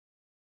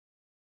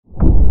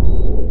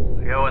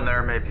go in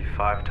there maybe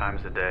 5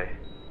 times a day.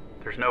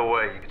 There's no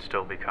way you could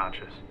still be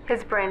conscious.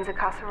 His brain's a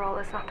casserole,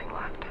 there's nothing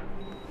left.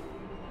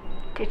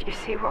 Did you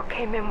see what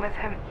came in with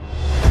him?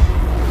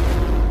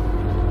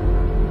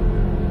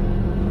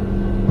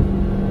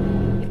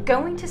 If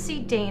going to see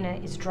Dana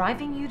is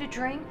driving you to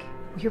drink,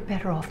 well, you're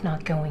better off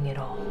not going at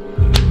all.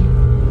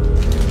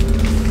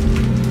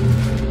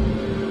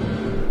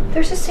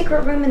 There's a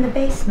secret room in the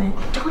basement.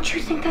 Don't you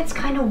think that's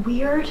kind of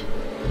weird?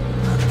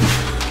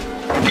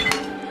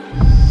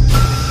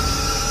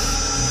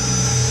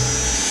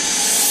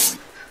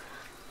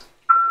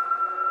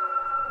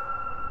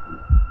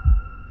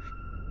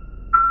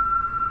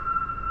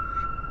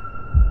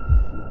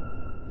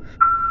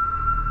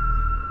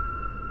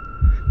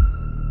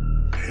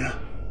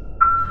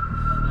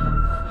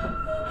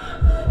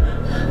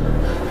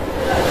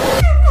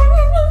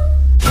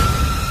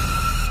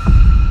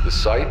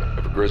 Site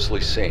of a grisly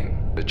scene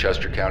in the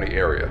Chester County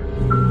area.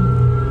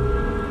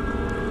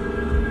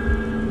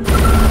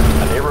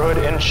 A neighborhood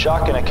in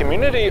shock and a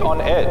community on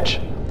edge.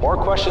 More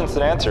questions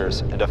than answers,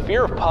 and a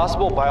fear of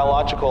possible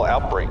biological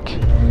outbreak.